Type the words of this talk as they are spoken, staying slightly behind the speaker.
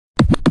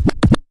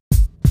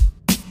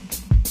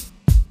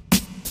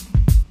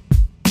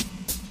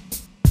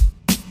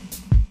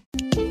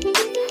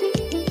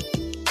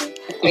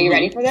Are you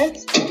ready for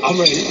this? I'm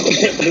ready.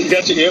 You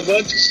got your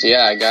earbuds?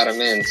 Yeah, I got them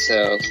in,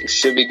 so it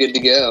should be good to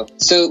go.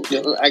 So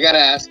I gotta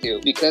ask you,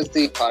 because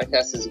the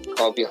podcast is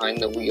called Behind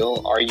the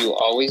Wheel, are you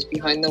always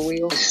behind the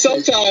wheel?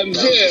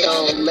 Sometimes, yeah.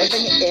 So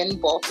living in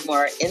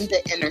Baltimore, in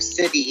the inner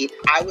city,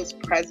 I was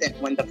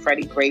present when the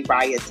Freddie Gray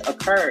riots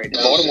occurred.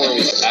 Baltimore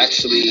was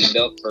actually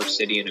the first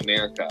city in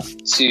America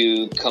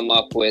to come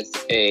up with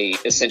a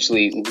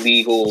essentially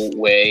legal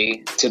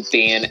way to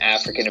ban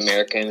African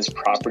Americans'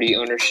 property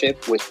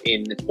ownership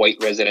within white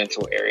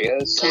residential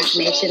areas. Snack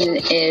Nation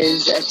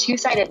is a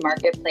two-sided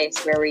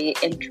marketplace where we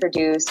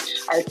introduce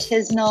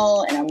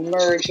artisanal and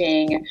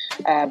emerging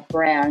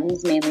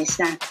brands, mainly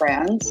snack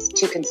brands,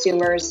 to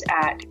consumers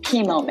at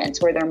key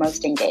moments where they're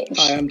most engaged.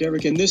 Hi, I'm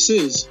Derek, and this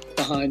is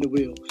Behind the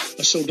Wheel,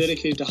 a show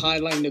dedicated to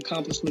highlighting the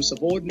accomplishments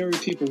of ordinary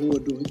people who are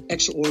doing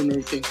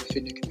extraordinary things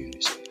within their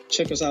communities.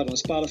 Check us out on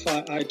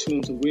Spotify,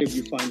 iTunes, or wherever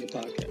you find your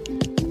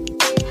podcast.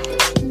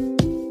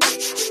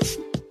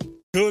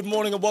 Good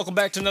morning and welcome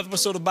back to another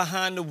episode of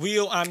Behind the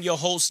Wheel. I'm your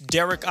host,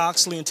 Derek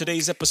Oxley, and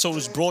today's episode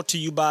is brought to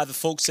you by the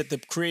folks at the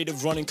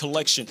Creative Running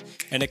Collection,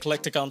 an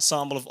eclectic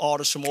ensemble of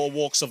artists from all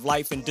walks of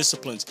life and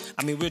disciplines.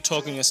 I mean, we're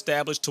talking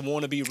established to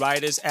wannabe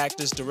writers,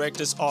 actors,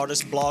 directors,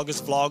 artists, bloggers,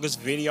 vloggers,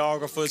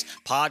 videographers,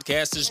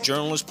 podcasters,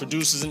 journalists,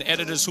 producers, and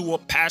editors who are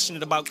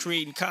passionate about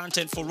creating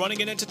content for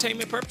running and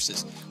entertainment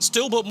purposes.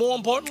 Still, but more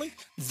importantly,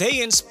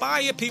 they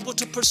inspire people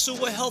to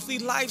pursue a healthy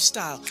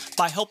lifestyle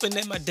by helping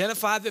them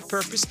identify their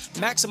purpose,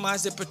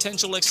 maximize their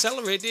potential,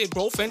 accelerate their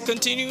growth, and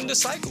continuing the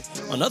cycle.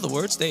 In other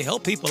words, they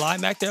help people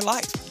IMAC their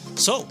life.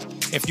 So,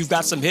 if you've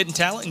got some hidden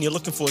talent and you're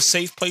looking for a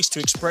safe place to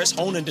express,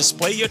 hone, and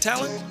display your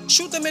talent,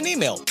 shoot them an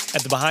email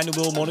at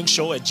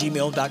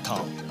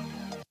thebehindthewheelmorningshow@gmail.com.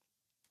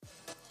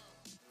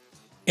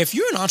 If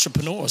you're an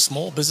entrepreneur, a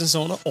small business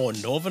owner, or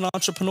know of an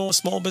entrepreneur, or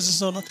small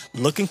business owner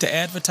looking to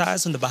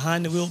advertise on the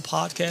Behind the Wheel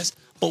podcast,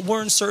 but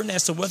weren't certain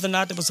as to whether or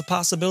not there was a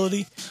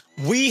possibility,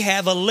 we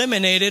have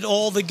eliminated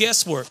all the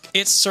guesswork.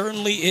 It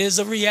certainly is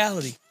a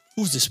reality.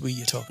 Who's this we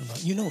you're talking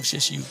about? You know it's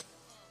just you.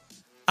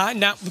 We're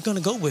going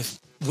to go with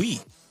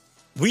we.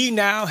 We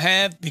now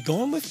have, we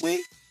going with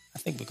we? I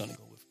think we're going to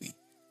go with we.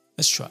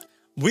 Let's try.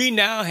 We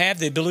now have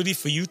the ability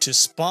for you to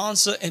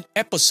sponsor an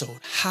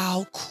episode.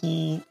 How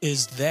cool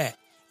is that?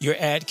 Your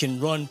ad can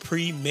run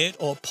pre, mid,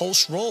 or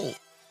post roll.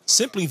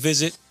 Simply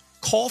visit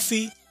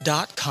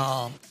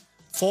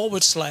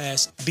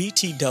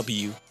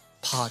coffee.com/BTW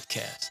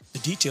podcast. The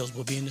details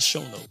will be in the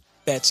show note.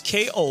 That's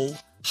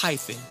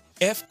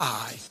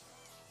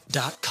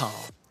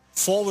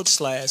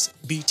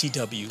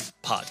KO-fi.com/BTW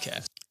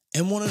podcast.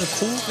 And one of the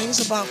cool things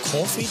about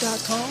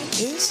coffee.com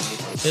is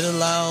it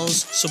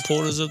allows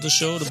supporters of the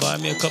show to buy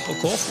me a cup of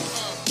coffee.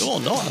 You all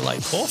know I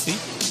like coffee.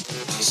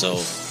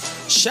 So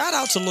shout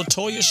out to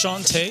LaToya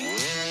Shante,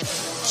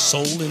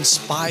 Soul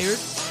Inspired,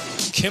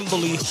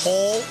 Kimberly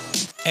Hall,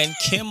 and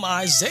Kim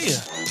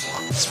Isaiah.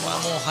 That's why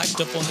I'm all hyped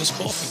up on this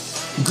coffee.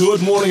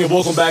 Good morning and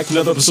welcome back to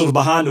another episode of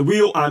Behind the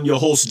Wheel. I'm your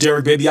host,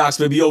 Derek Baby Ox,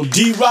 Baby O,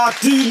 D-Rock,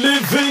 D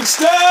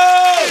Livingston.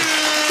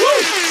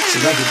 Woo! It's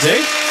another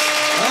day.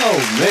 Oh,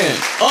 man.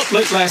 Up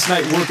late last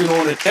night working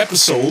on an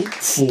episode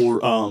for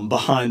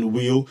Behind the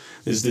Wheel.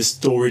 Is this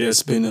story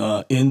that's been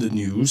in the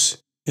news,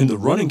 in the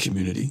running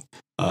community,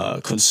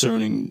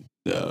 concerning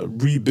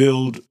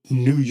Rebuild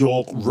New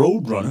York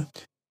Roadrunner.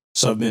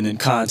 So I've been in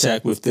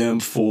contact with them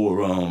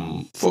for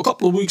a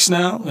couple of weeks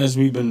now as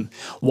we've been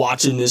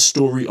watching this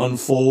story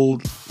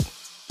unfold.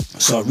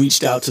 So I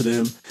reached out to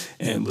them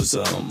and was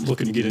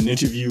looking to get an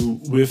interview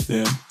with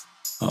them.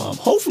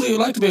 Hopefully I'd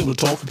like to be able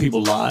to talk to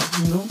people live,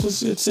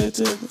 because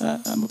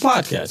I'm a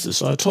podcaster,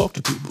 so I talk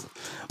to people.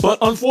 But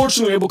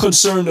unfortunately, they were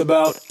concerned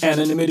about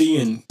anonymity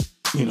and,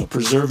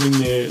 preserving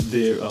their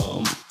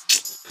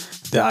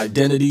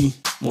identity,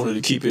 wanted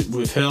to keep it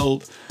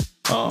withheld.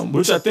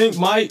 Which I think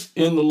might,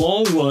 in the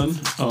long run,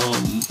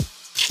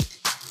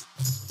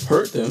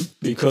 hurt them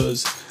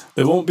because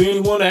there won't be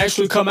anyone to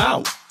actually come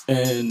out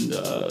and,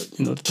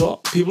 to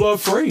talk. People are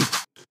afraid.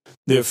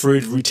 They're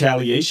afraid of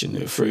retaliation.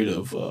 They're afraid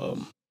of,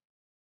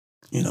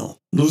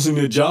 losing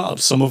their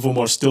jobs. Some of them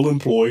are still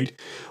employed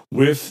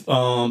with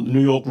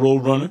New York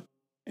Roadrunner.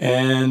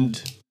 And,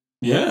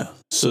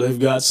 so they've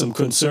got some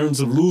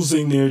concerns of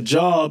losing their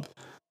jobs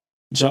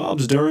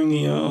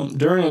during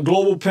a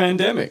global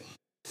pandemic.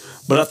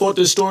 But I thought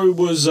this story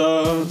was,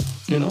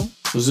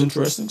 was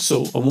interesting,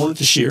 so I wanted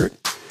to share it.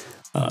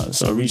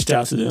 So I reached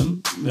out to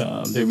them.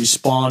 They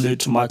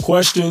responded to my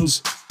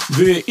questions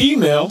via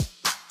email.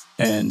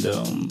 And,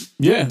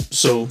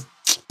 so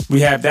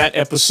we have that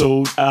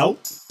episode out.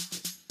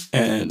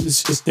 And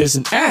there's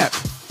an app.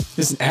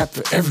 There's an app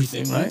for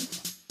everything, right?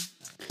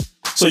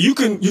 So you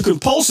can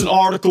post an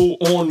article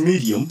on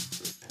Medium,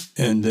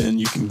 and then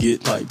you can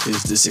get,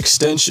 there's this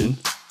extension.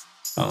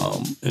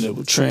 And it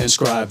will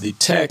transcribe the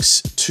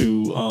text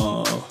to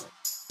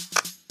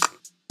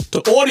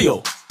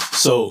audio.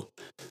 So,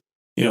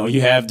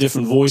 you have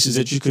different voices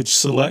that you could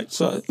select.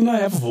 So, I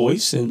have a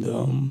voice,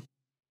 and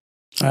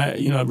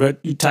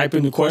you type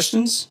in the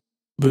questions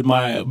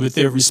with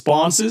their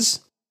responses,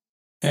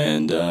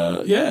 and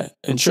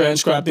and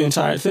transcribe the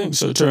entire thing.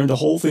 So turn the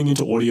whole thing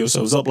into audio. So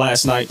I was up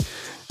last night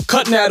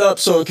cutting that up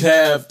so it could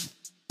have,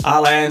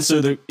 I'll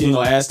answer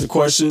ask the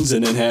questions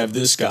and then have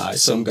this guy,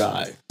 some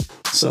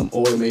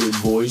automated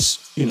voice,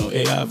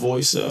 AI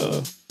voice,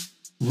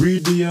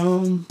 read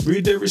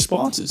their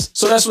responses.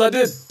 So that's what I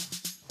did.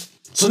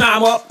 So now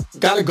I'm up,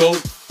 gotta go,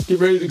 get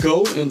ready to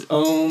go. And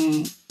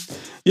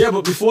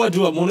but before I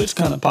do, I wanted to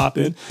kind of pop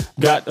in.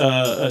 Got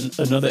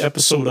another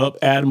episode up.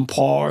 Adam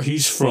Parr,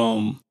 he's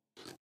from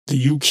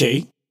the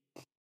UK.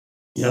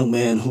 Young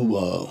man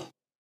who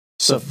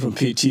suffered from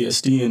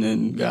PTSD and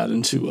then got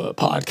into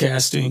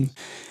podcasting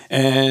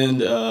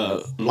and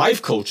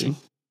life coaching.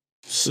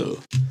 So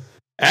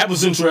that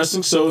was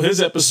interesting. So his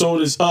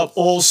episode is up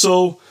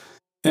also.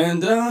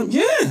 And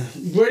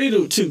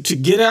ready to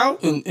get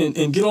out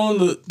and get on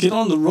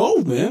the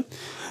road, man.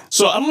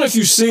 So I don't know if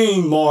you've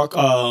seen Mark,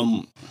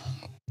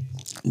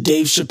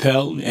 Dave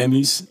Chappelle,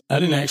 Emmys. I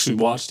didn't actually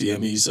watch the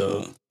Emmys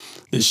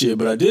this year,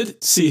 but I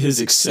did see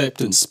his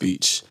acceptance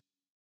speech.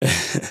 I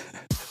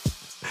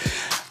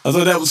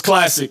thought that was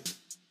classic.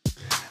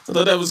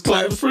 It was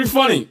pretty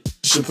funny.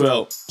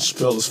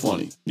 Chappelle is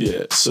funny.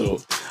 Yeah.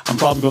 So I'm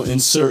probably gonna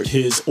insert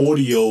his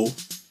audio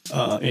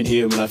in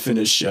here when I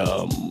finish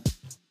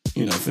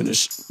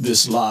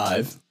this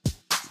live.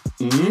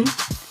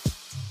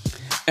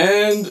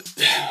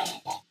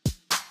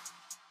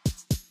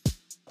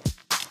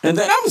 And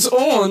then I was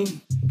on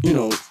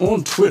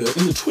Twitter,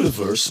 in the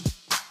Twitterverse.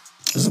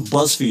 There's a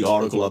BuzzFeed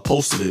article. I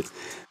posted it.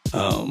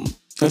 I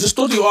just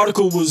thought the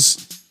article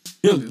was,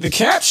 the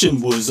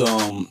caption was, I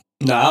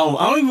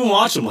don't even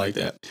watch them like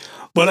that.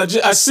 But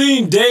I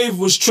seen Dave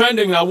was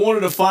trending, and I wanted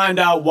to find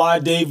out why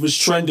Dave was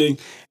trending,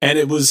 and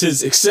it was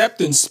his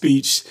acceptance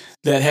speech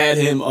that had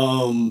him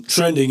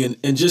trending,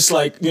 and just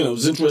like, it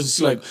was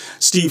interesting, like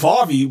Steve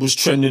Harvey was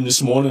trending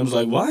this morning. I was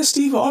like, why is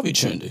Steve Harvey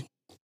trending?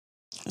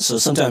 So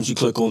sometimes you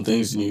click on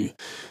things and you're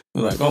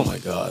like, oh my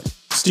God.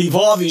 Steve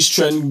Harvey's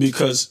trending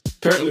because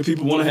apparently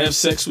people want to have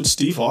sex with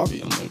Steve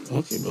Harvey. I'm like,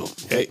 okay, well,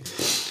 hey,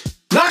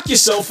 knock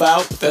yourself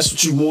out if that's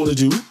what you want to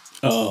do.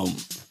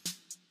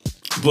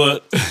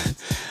 But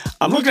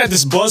I'm looking at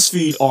this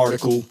BuzzFeed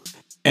article,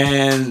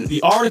 and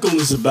the article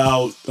is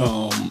about,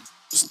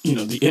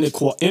 the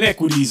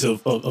inequities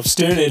of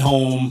staying at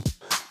home.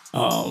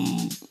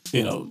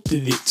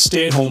 The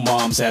stay-at-home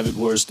moms have it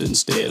worse than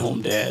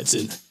stay-at-home dads.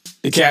 And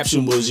the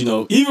caption was,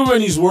 even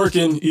when he's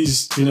working,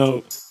 he's,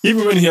 even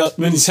when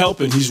he's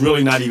helping, he's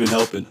really not even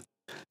helping.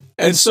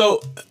 And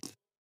so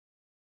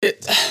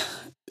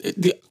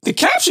the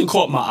caption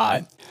caught my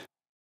eye.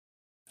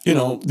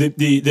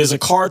 There's a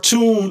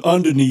cartoon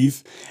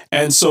underneath,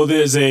 and so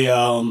there's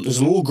a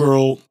little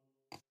girl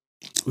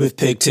with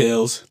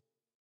pigtails.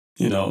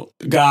 The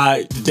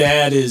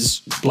dad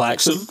is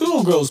black, so the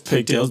little girl's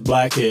pigtails,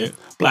 black hair,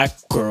 black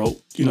girl.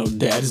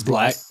 Dad is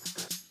black.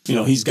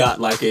 He's got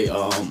like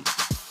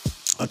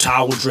a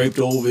towel draped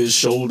over his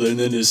shoulder, and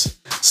then there's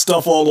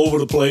stuff all over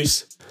the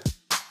place.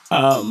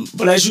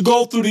 But as you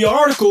go through the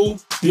article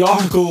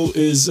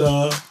is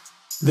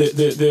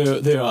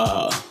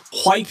they're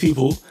white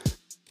people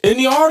in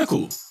the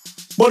article,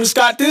 but it's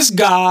got this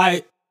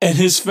guy and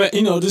his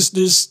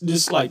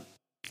this like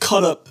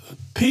cut up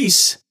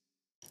piece,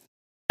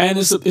 and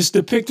it's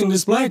depicting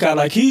this black guy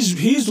like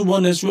he's the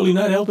one that's really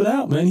not helping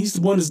out, man. He's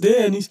the one that's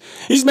there, and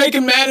he's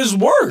making matters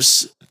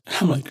worse.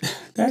 I'm like,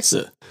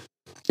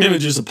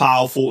 images are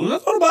powerful. And I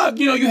thought about,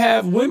 you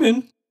have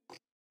women,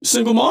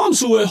 single moms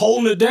who are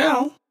holding it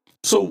down.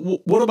 So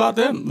what about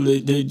them?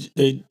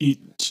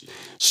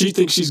 She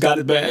thinks she's got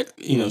it bad. At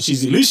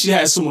least she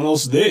has someone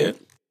else there.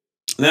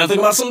 And then I think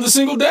about some of the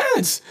single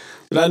dads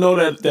that I know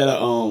that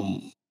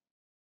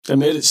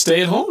made it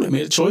stay at home. They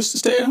made a choice to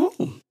stay at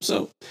home.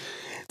 So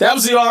that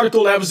was the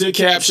article. That was their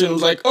caption. I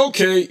was like,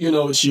 okay,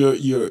 it's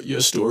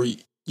your story.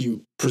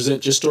 You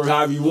present your story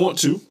however you want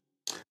to.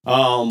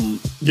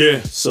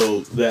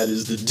 So that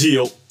is the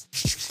deal.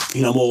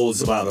 I'm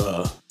always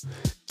about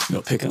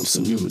picking up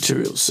some new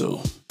material.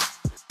 So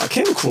I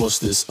came across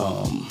this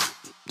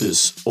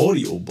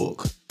audio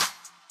book,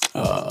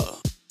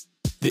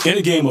 The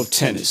Inner Game of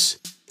Tennis.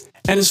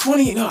 And it's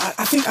funny,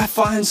 I think I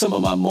find some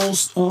of my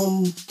most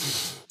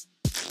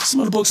some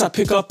of the books I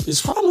pick up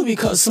is probably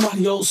because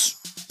somebody else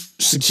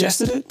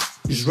suggested it,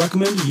 just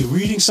recommended you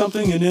reading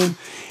something and then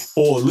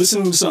or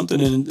listening to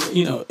something, and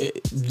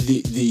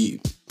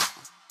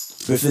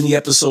within the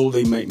episode,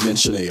 they might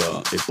mention a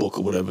book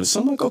or whatever.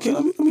 So I'm like, okay,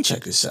 let me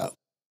check this out.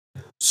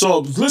 So I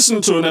was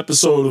listening to an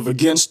episode of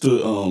Against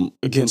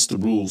the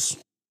Rules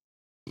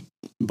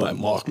by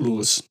Michael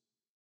Lewis.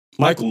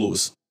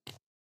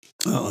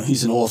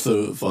 He's an author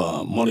of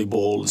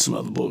Moneyball and some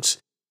other books.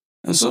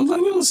 And so I'm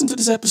like, listen to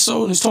this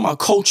episode, and it's talking about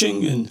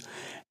coaching,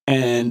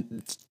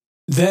 and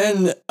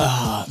then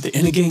the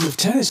Inner Game of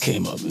Tennis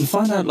came up, and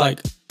find out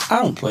like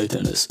I don't play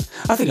tennis.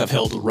 I think I've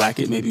held a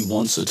racket maybe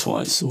once or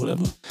twice or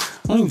whatever.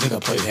 I don't even think I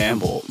played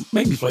handball.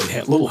 Maybe played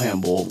little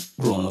handball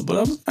growing up,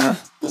 but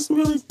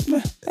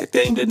that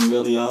game didn't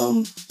really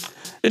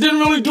it didn't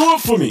really do it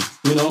for me.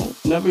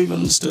 Never even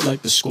understood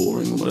like the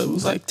scoring or whatever. It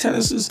was like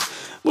tennis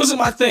wasn't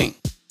my thing.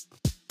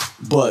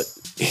 But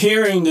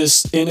hearing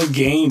this inner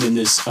game and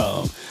this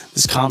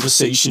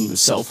conversation with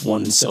self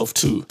one and self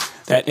two,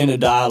 that inner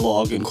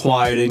dialogue and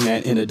quieting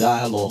that inner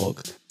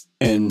dialogue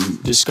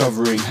and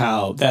discovering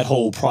how that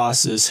whole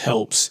process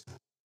helps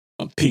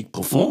peak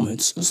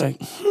performance, it's like,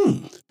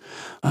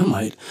 I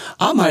might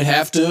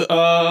have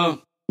to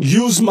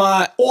use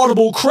my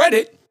Audible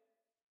credit.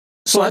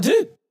 So I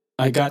did.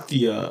 I got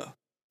the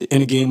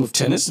inner game of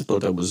tennis. I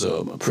thought that was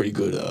a pretty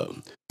good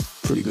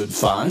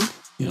find.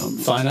 You know,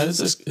 find out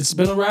it's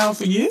been around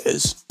for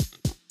years.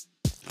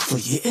 For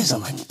years,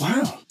 I'm like,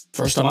 wow.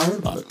 First time I heard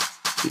about it.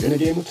 The inner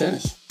game of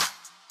tennis.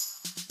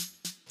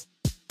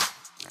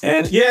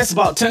 And yeah, it's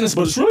about tennis,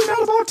 but it's really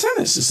not about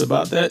tennis. It's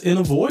about that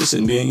inner voice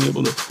and being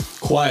able to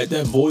quiet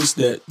that voice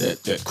that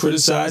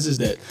criticizes,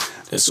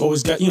 that's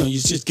always got, you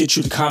just get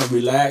you to kind of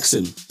relax.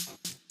 And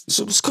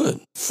so it's good.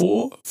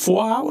 4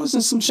 hours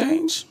and some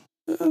change.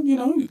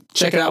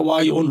 Check it out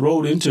while you're on the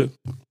road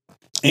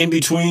in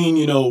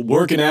between,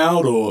 working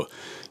out or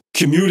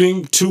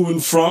commuting to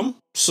and from.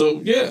 So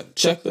yeah,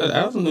 check that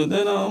out. And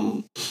then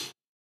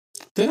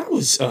I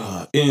was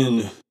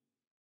in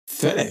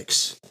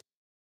FedEx.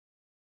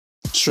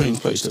 Strange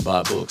place to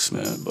buy books,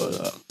 man.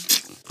 But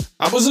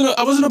I was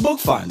in a book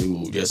finding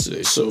mood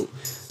yesterday. So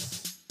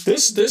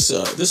this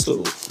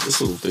little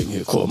thing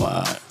here caught my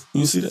eye.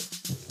 You see that?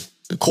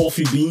 The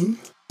Coffee Bean.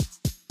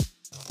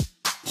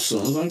 So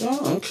I was like,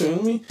 oh, okay,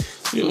 let me,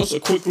 it's a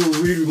quick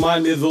little read.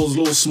 Remind me of those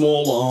little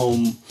small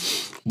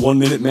 1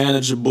 Minute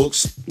Manager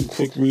books.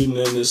 Quick read, and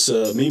then this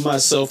Me,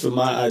 Myself, and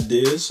My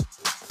Ideas.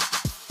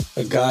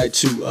 A guide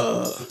to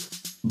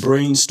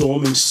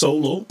brainstorming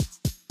solo.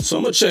 So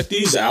I'm going to check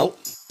these out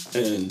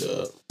and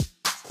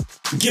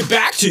get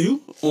back to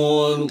you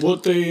on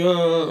what they,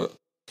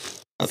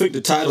 I think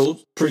the title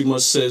pretty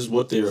much says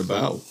what they're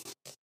about.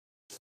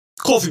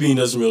 Coffee Bean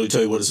doesn't really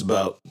tell you what it's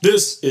about.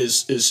 This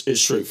is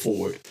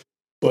straightforward.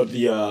 But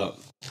a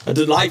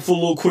delightful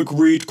little quick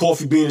read.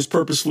 Coffee Bean is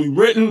purposefully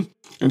written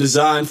and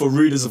designed for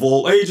readers of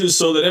all ages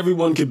so that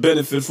everyone can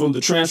benefit from the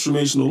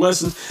transformational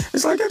lessons.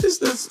 It's like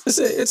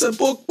it's a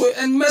book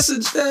and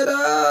message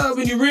that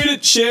when you read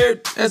it, share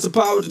it, has the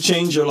power to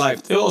change your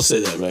life. They all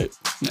say that, right?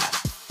 Nah.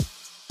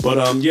 But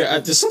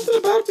there's something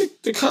about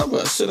the cover.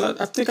 I said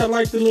I think I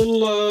like the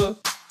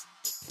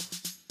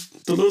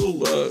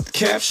little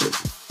caption.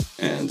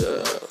 And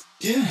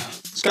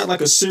it's got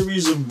like a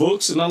series of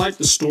books, and I like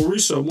the story,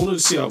 so I wanted to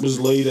see how it was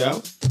laid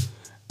out.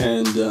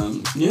 And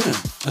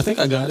I think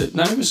I got it.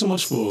 Not even so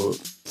much for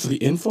the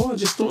info. I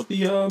just thought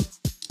the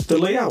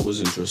layout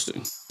was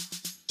interesting.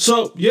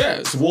 So yeah,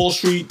 it's a Wall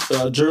Street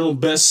Journal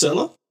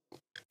bestseller,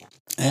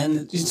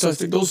 and so I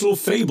think those little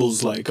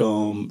fables like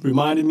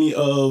reminded me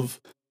of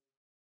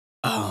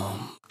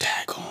The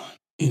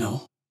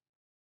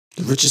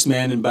Richest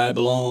Man in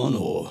Babylon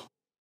or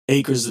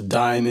Acres of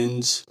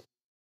Diamonds.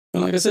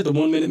 And like I said, the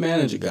 1 Minute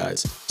Manager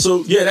guides.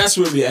 So yeah, that's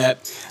where we're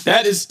at.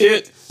 That is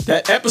it.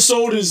 That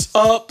episode is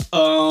up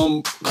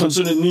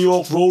concerning New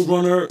York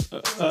Roadrunner,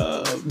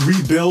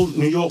 rebuild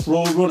New York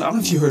Roadrunner. I don't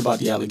know if you heard about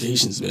the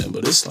allegations, man,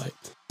 but it's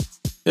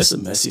a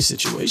messy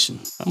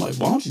situation. I'm like,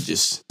 why don't you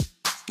just...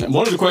 And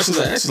one of the questions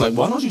I asked is like,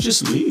 why don't you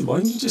just leave? Why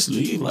don't you just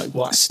leave? Like,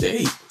 why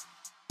stay?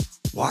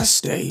 Why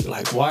stay?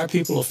 Like, why are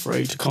people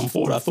afraid to come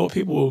forward? I thought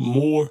people were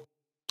more...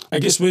 I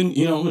guess when,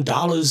 the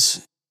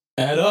dollars...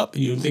 add up,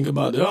 you think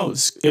about,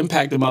 it's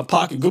impacted my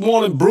pocket. Good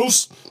morning,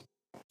 Bruce.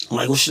 I'm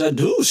like, what should I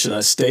do? Should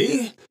I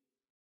stay?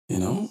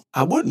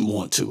 I wouldn't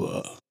want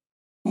to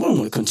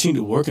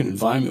continue to work in an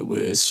environment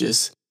where it's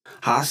just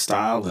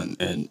hostile and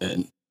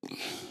it's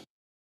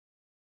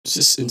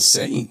just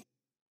insane.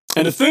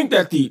 And to think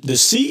that the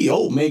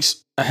CEO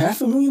makes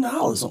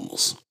 $500,000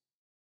 almost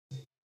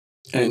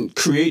and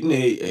creating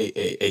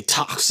a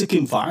toxic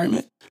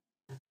environment,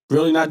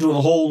 really not doing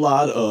a whole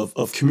lot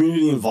of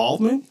community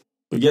involvement.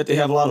 But yet they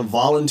have a lot of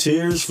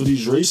volunteers for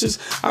these races.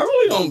 I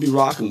really don't be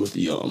rocking with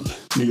the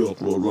New York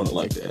Roadrunner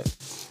like that.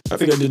 I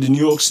think I did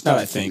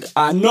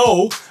I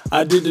know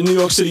I did the New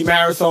York City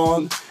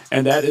Marathon,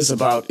 and that is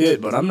about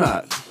it. But I'm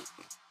not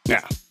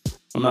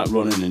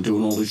running and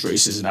doing all these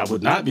races, and I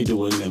would not be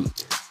doing them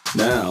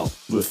now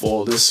with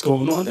all this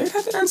going on. They'd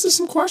have to answer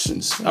some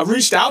questions. I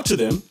reached out to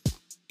them,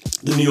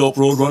 the New York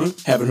Roadrunner.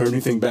 Haven't heard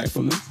anything back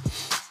from them.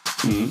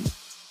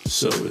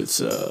 So it's,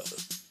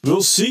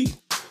 we'll see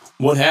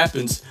what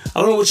happens. I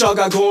don't know what y'all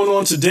got going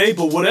on today,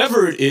 but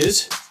whatever it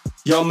is,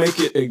 y'all make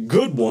it a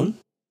good one.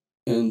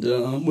 And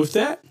with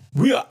that,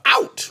 we are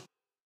out.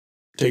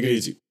 Take it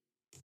easy.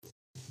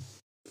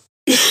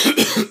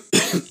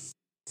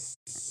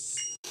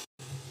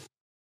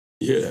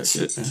 Yeah, that's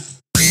it, man.